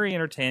 it's very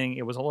entertaining.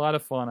 It was a lot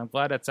of fun. I'm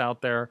glad it's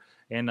out there,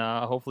 and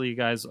hopefully you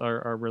guys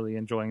are really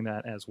enjoying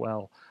that as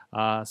well.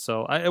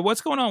 So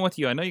what's going on with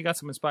you? I know you got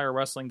some Inspire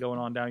Wrestling going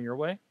on down your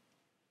way.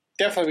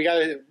 Definitely,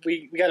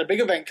 we got a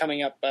big event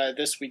coming up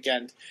this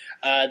weekend,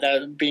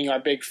 that being our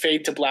big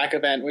Fade to Black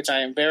event, which I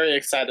am very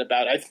excited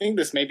about. I think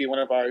this may be one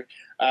of our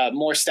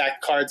more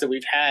stacked cards that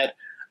we've had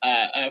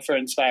for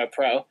Inspire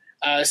Pro.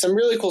 Some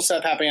really cool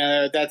stuff happening on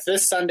there. That's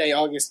this Sunday,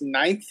 August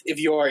 9th. If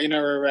you're in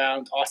or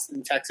around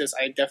Austin, Texas,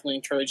 I definitely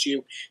encourage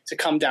you to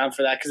come down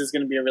for that because it's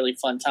going to be a really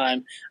fun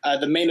time.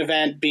 The main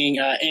event being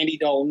Andy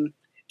Dalton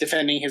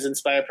defending his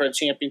Inspire Pro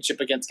Championship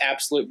against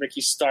Absolute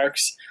Ricky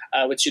Starks,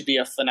 which should be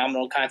a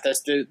phenomenal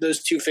contest.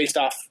 Those two faced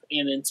off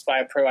in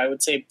Inspire Pro, I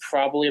would say,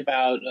 probably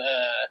about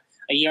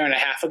a year and a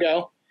half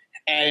ago,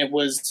 and it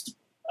was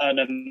an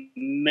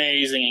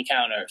amazing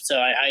encounter.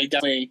 So I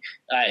definitely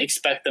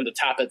expect them to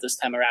top it this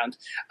time around.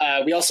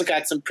 We also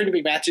got some pretty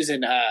big matches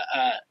in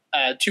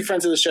two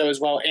friends of the show as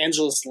well,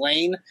 Angelus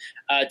Lane,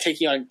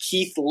 taking on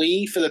Keith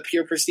Lee for the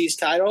Pure Prestige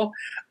title.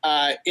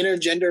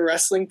 Intergender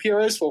wrestling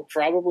purists will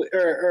probably,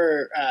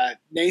 or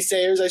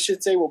naysayers, I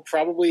should say, will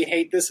probably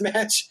hate this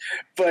match.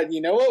 But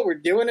you know what? We're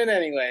doing it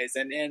anyways.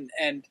 And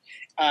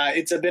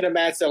it's a bit of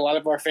match that a lot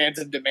of our fans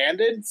have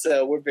demanded.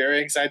 So we're very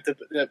excited to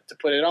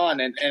put it on.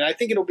 And I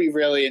think it'll be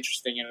really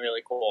interesting and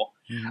really cool.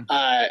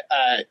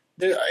 Mm-hmm.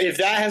 If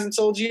that hasn't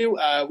sold you,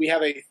 we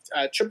have a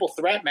triple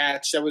threat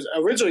match that was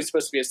originally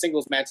supposed to be a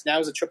singles match. Now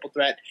it's a triple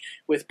threat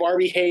with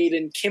Barbie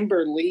Hayden,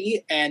 Kimber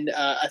Lee, and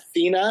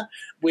Athena,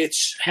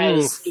 which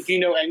has, if you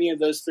know any of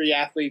those three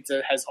athletes,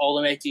 it has all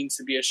the makings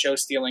to be a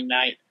show-stealing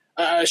night,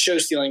 a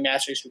show-stealing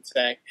match, I should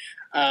say.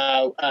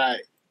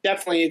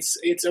 Definitely,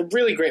 it's a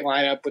really great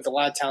lineup with a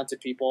lot of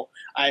talented people.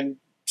 I'm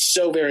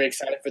so very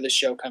excited for this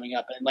show coming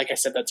up. And like I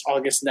said, that's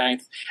August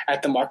 9th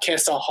at the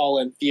Marquesa Hall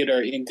and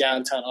Theater in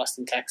downtown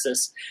Austin,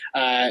 Texas.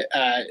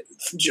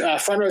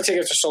 Front row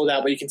tickets are sold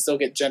out, but you can still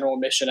get general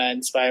admission at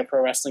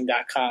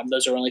InspireProWrestling.com.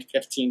 Those are only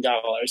 $15.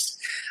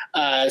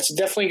 So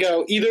definitely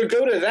go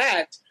to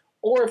that,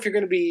 or if you're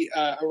going to be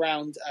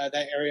around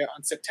that area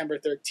on September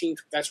 13th,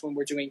 that's when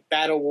we're doing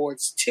Battle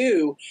Awards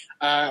 2,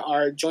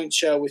 our joint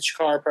show with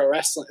Chikara Pro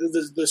Wrestling,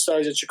 the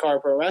stars of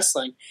Chikara Pro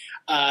Wrestling.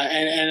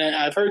 And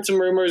I've heard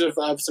some rumors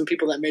of some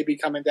people that may be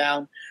coming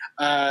down.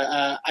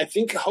 I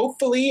think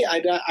hopefully,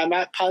 I'm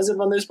not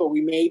positive on this, but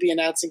we may be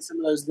announcing some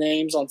of those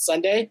names on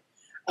Sunday.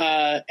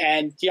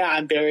 And yeah,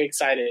 I'm very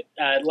excited.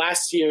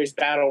 Last year's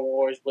Battle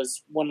Wars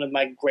was one of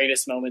my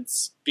greatest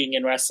moments being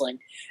in wrestling.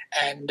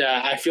 And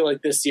I feel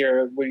like this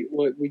year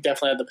we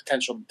definitely have the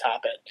potential to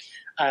top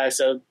it.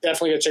 So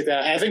definitely go check that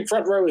out. And I think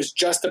Front Row is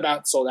just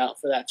about sold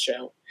out for that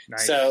show.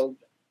 Nice. So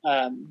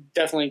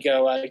definitely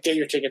go get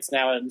your tickets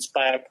now at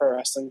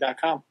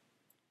InspireProWrestling.com.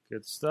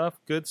 Good stuff.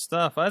 Good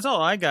stuff. That's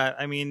all I got.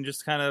 I mean,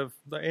 just kind of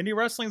the indie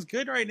wrestling's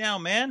good right now,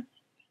 man.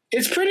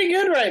 It's pretty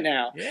good right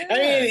now. Yeah. I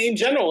mean, in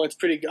general, it's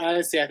pretty.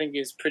 Honestly, I think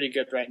it's pretty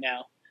good right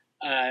now.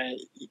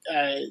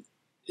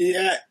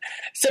 Yeah,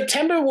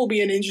 September will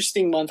be an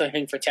interesting month, I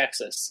think, for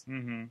Texas.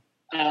 Mm-hmm.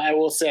 I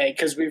will say,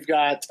 because we've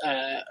got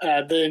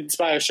the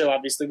Inspire show.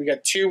 Obviously, we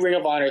got 2 Ring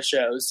of Honor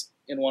shows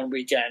in one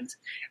weekend.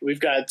 We've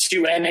got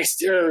 3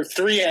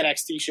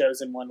 NXT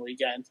shows in one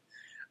weekend.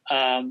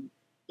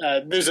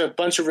 There's a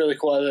bunch of really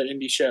cool other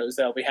indie shows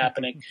that'll be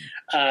happening.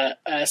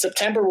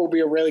 September will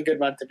be a really good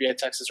month to be a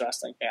Texas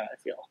wrestling fan, I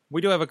feel.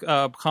 We do have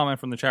a comment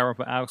from the chat room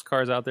from Alex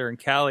Carr's out there in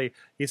Cali.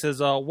 He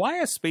says, why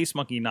has Space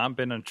Monkey not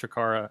been on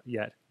Chikara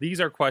yet? These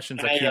are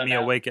questions that keep me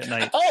awake at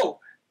night. Oh,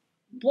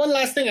 one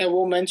last thing I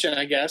will mention,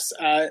 I guess.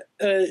 I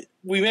kind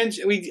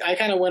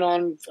of went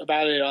on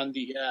about it on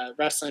the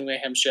Wrestling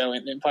Mayhem show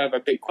and part of our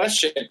big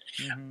question.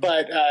 Mm-hmm.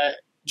 But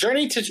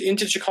Journey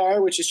into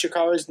Chikara, which is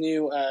Chikara's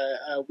new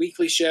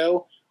weekly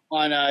show,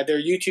 on their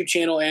YouTube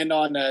channel and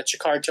on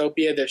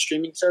Chikaratopia, their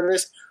streaming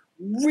service.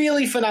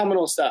 Really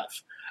phenomenal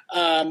stuff.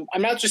 I'm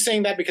not just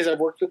saying that because I've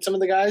worked with some of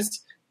the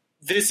guys.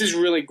 This is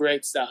really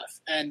great stuff.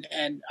 And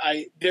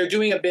they're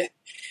doing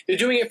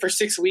it for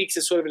 6 weeks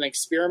as sort of an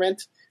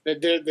experiment.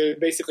 They're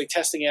basically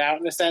testing it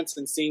out in a sense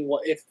and seeing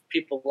if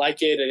people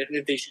like it and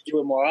if they should do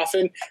it more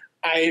often.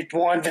 I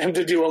want them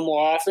to do it more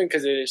often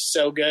because it is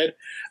so good.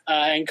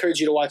 I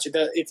encourage you to watch it.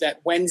 It's at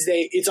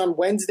Wednesday. It's on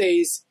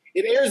Wednesdays.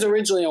 It airs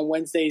originally on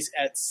Wednesdays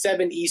at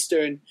 7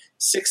 Eastern,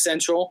 6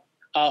 Central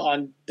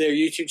on their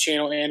YouTube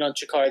channel and on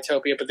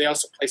Chikaratopia, but they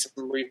also play some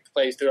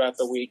replays throughout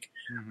the week.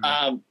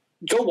 Mm-hmm.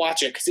 Go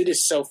watch it because it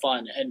is so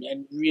fun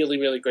and really,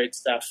 really great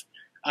stuff.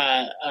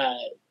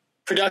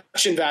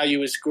 Production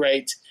value is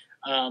great.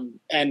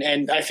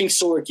 And I think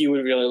Sorg, you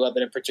would really love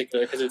it in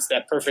particular because it's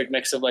that perfect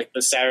mix of like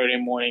the Saturday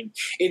morning.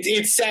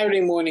 It's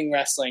Saturday morning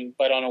wrestling,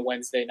 but on a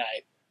Wednesday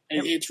night.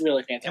 It's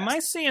really fantastic. Am I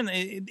seeing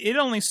it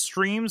only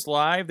streams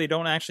live? They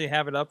don't actually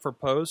have it up for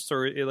posts,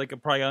 or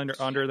probably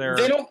under their.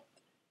 They don't.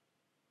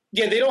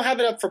 Yeah, they don't have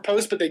it up for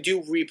posts, but they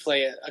do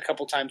replay it a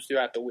couple times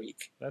throughout the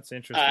week. That's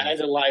interesting. As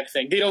a live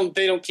thing, they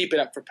don't keep it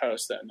up for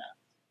posts though.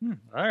 No.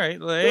 All right.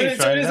 Well,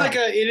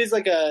 it is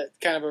like a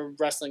kind of a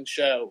wrestling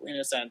show in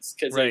a sense.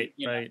 Right.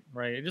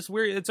 It's just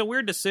weird. It's a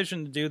weird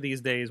decision to do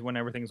these days when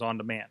everything's on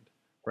demand.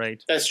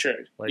 Right. That's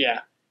true. Yeah.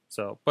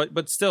 So,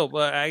 but still,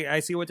 I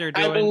see what they're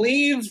doing. I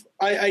believe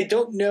I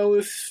don't know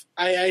if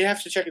I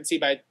have to check and see,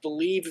 but I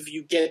believe if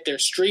you get their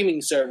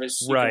streaming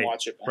service, you can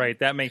watch it. Right,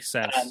 that makes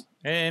sense.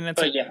 And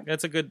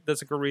that's a good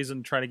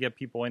reason to try to get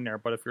people in there.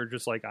 But if you're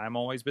just like, I'm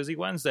always busy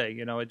Wednesday,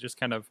 it just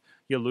kind of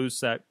you lose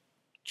that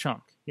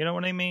chunk. You know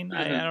what I mean?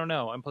 Mm-hmm. I don't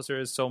know. And plus, there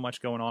is so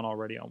much going on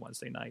already on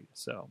Wednesday night.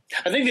 So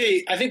I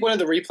think one of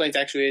the replays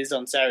actually is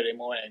on Saturday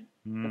morning,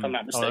 if I'm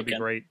not mistaken. Oh, that'd be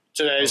great.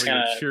 So that is kind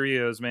of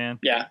Cheerios, man.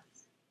 Yeah.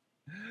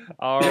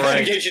 All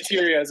right. Get your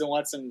Cheerios and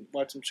watch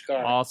some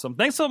Chikara. Awesome.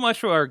 Thanks so much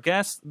for our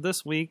guest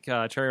this week,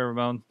 Cherry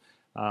Ramons.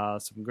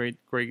 Some great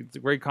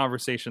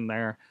conversation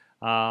there.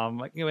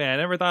 I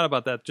never thought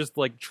about that. Just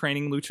like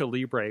training Lucha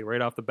Libre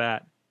right off the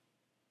bat.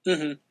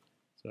 Mm-hmm.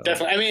 So.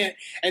 Definitely. I mean,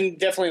 and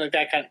definitely like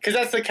that kind of, because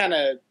that's the kind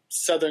of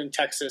Southern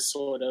Texas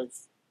sort of,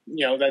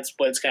 that's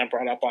what it's kind of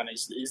brought up on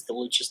is the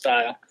Lucha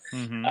style.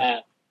 Mm-hmm.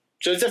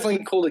 So it's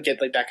definitely cool to get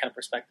like that kind of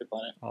perspective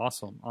on it.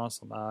 Awesome.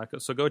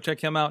 So go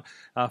check him out.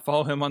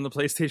 Follow him on the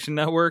PlayStation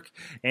Network.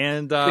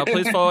 And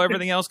please follow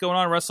everything else going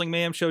on at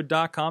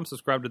WrestlingMayhemShow.com.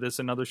 Subscribe to this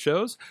and other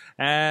shows,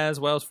 as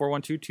well as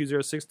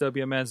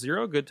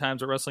 412-206-WMS0. Good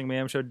times at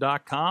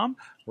WrestlingMayhemShow.com.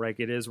 Right,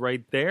 it is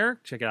right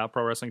there. Check it out,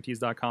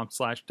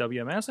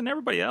 ProWrestlingTees.com/WMS, and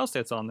everybody else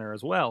that's on there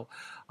as well.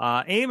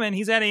 Eamon,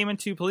 he's at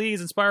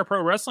Eamon2Please,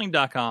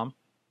 InspireProWrestling.com.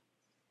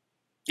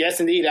 Yes,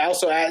 indeed. I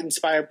also at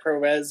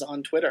InspireProRes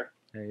on Twitter.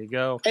 There you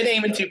go. And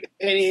Aiming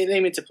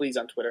to Please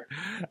on Twitter.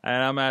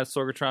 And I'm at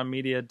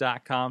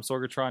SorgatronMedia.com,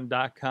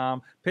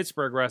 Sorgatron.com,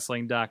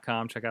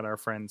 PittsburghWrestling.com. Check out our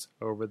friends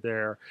over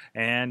there.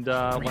 And,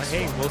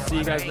 hey, we'll see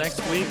you guys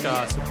next week.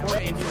 Support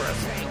indie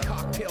wrestling.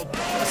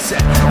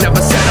 Never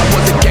said I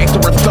was a gangster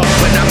or thug,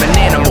 but I'm an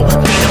animal.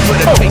 Beat for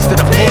the taste of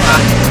the floor.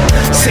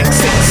 Sick,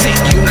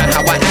 you know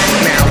how I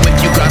act now.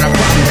 If you got a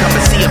problem, come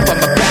and see if I'm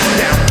a back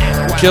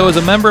down. Joe is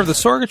a member of the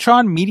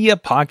Sorgatron Media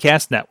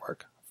Podcast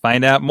Network.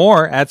 Find out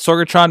more at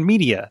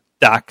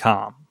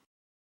SorgatronMedia.com.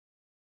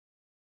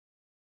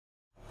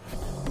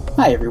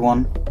 Hi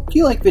everyone. Do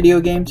you like video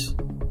games?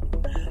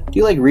 Do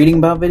you like reading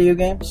about video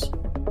games?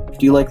 Do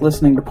you like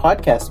listening to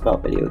podcasts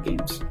about video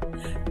games?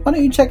 Why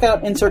don't you check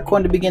out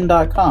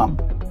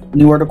InsertCoinToBegin.com?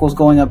 New articles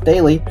going up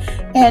daily,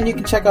 and you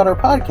can check out our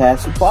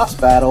podcast, Boss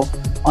Battle,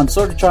 on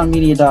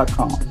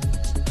SorgatronMedia.com.